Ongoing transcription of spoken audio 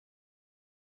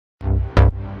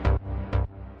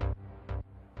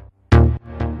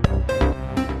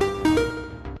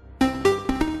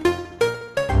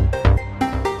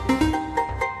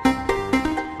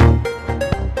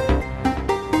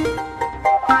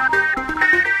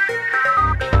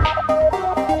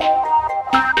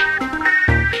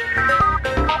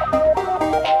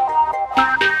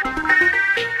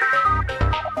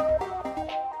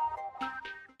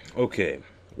Okay,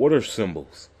 what are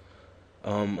symbols?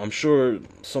 I'm sure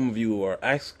some of you are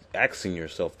asking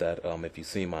yourself that if you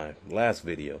see my last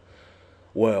video.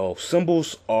 Well,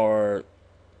 symbols are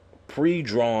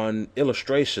pre-drawn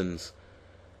illustrations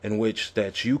in which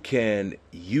that you can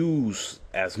use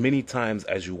as many times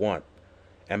as you want.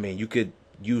 I mean, you could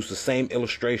use the same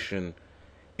illustration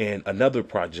in another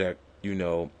project,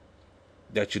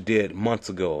 that you did months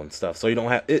ago and stuff. So you don't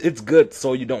have it's good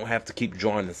so you don't have to keep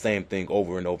drawing the same thing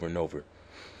over and over and over.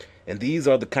 And these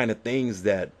are the kind of things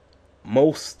that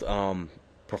most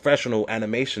professional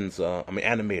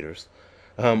animators,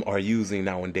 are using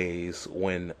nowadays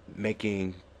when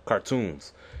making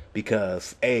cartoons,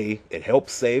 because A, it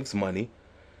helps saves money,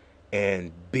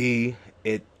 and B,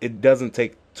 it doesn't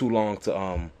take too long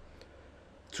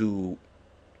to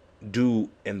do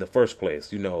in the first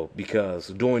place, because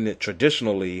doing it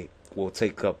traditionally will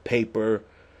take up paper,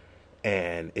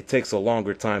 and it takes a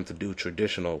longer time to do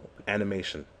traditional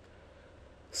animation.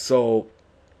 So,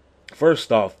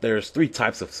 first off, there's three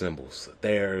types of symbols.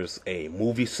 There's a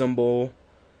movie symbol,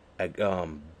 a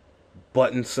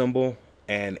button symbol,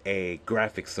 and a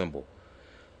graphic symbol.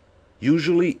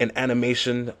 Usually in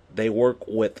animation, they work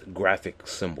with graphic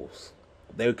symbols.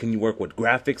 They can work with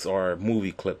graphics or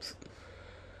movie clips.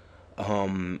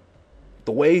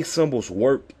 The way symbols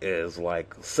work is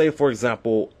like, say for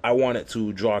example, I wanted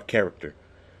to draw a character.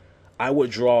 I would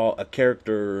draw a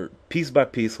character piece by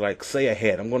piece, like say a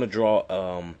head. I'm going to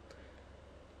draw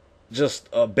just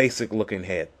a basic looking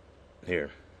head here.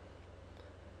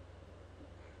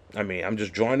 I mean, I'm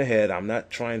just drawing a head. I'm not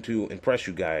trying to impress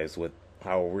you guys with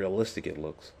how realistic it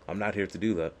looks. I'm not here to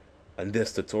do that in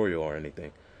this tutorial or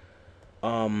anything.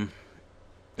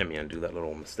 Let me undo that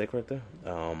little mistake right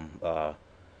there.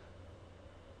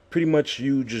 Pretty much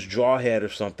you just draw a head or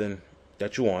something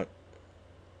that you want.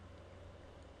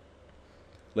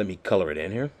 Let me color it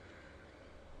in here.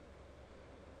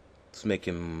 Let's make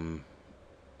him,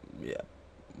 yeah,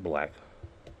 black.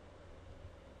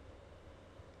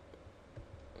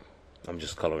 I'm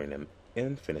just coloring him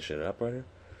in, finishing it up right here.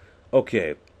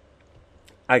 Okay,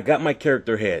 I got my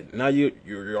character head. Now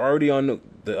you're already on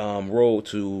the road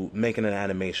to making an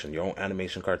animation, your own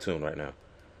animation cartoon right now.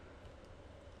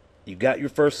 You got your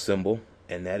first symbol,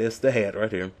 and that is the head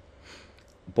right here.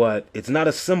 But it's not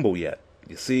a symbol yet.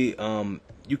 You see,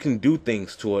 you can do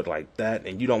things to it like that,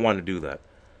 and you don't want to do that.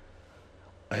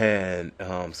 And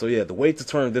so yeah, the way to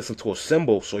turn this into a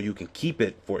symbol so you can keep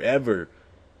it forever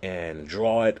and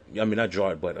draw it, I mean not draw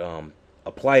it, but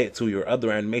apply it to your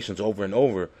other animations over and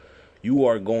over, you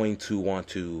are going to want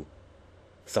to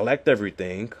select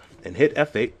everything and hit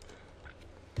F8.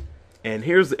 And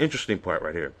here's the interesting part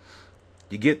right here.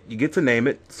 You get to name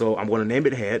it. So I'm going to name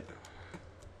it head.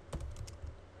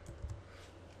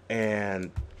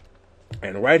 And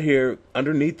right here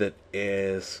underneath it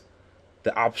is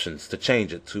the options to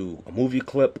change it to a movie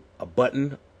clip, a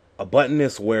button. A button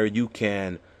is where you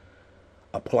can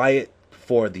apply it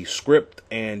for the script,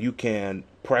 and you can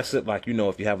press it like,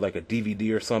 if you have like a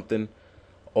DVD or something,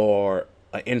 or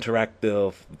an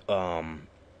interactive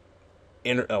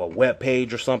a web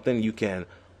page or something. You can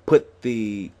put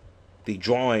the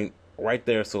drawing right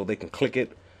there so they can click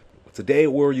it. Today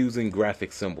we're using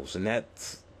graphic symbols, and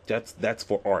that's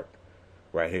for art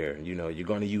right here. You're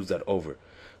going to use that over.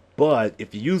 But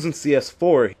if you're using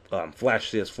CS4,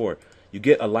 Flash CS4, you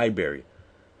get a library,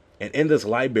 and in this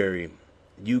library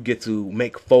you get to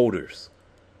make folders,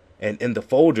 and in the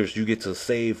folders you get to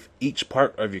save each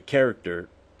part of your character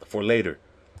for later.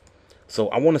 So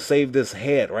I want to save this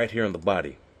head right here on the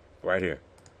body, right here.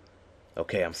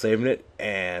 Okay, I'm saving it,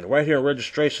 and right here in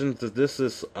registrations, this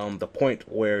is the point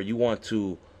where you want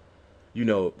to,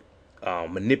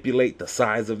 manipulate the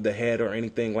size of the head or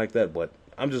anything like that. But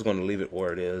I'm just going to leave it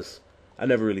where it is. I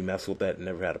never really messed with that,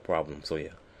 never had a problem. So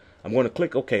yeah, I'm going to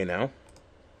click OK now,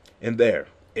 and there,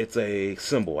 it's a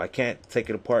symbol. I can't take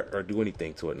it apart or do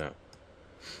anything to it now.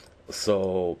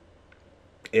 So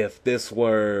if this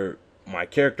were my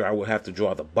character, I would have to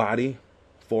draw the body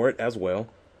for it as well.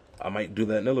 I might do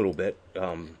that in a little bit,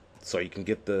 so you can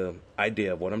get the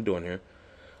idea of what I'm doing here.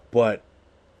 But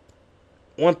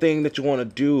one thing that you want to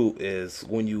do is,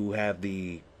 when you have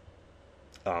the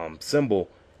symbol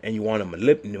and you want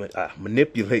to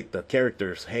manipulate the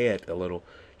character's head a little,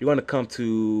 you're going to come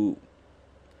to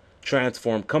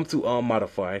transform, come to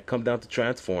modify, come down to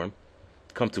transform,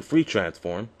 come to free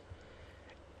transform,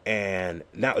 and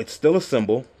now it's still a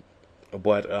symbol,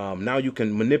 but now you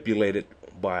can manipulate it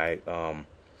by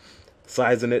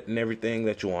sizing it and everything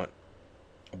that you want.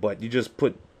 But you just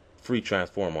put free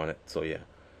transform on it. So yeah,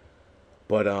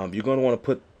 but you're going to want to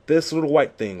put this little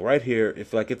white thing right here,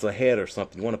 if like it's a head or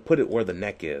something, you want to put it where the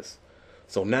neck is.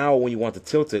 So now when you want to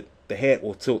tilt it, the head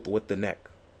will tilt with the neck.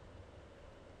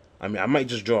 I mean, I might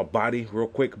just draw a body real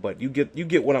quick, but you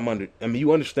get what I'm under. I mean,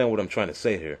 you understand what I'm trying to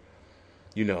say here.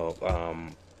 You know,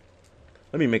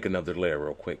 let me make another layer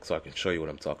real quick so I can show you what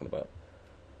I'm talking about.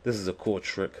 This is a cool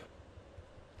trick.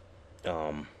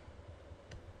 Let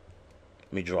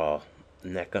me draw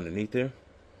neck underneath here.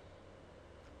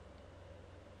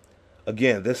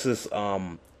 Again, this is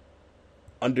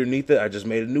underneath it. I just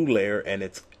made a new layer, and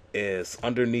it's is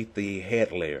underneath the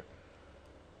head layer.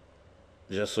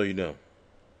 Just so you know.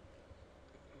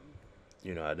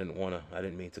 I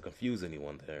didn't mean to confuse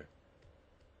anyone there.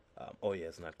 Oh yeah,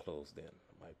 it's not closed in.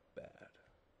 My bad.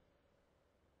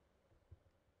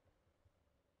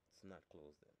 It's not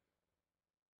closed in.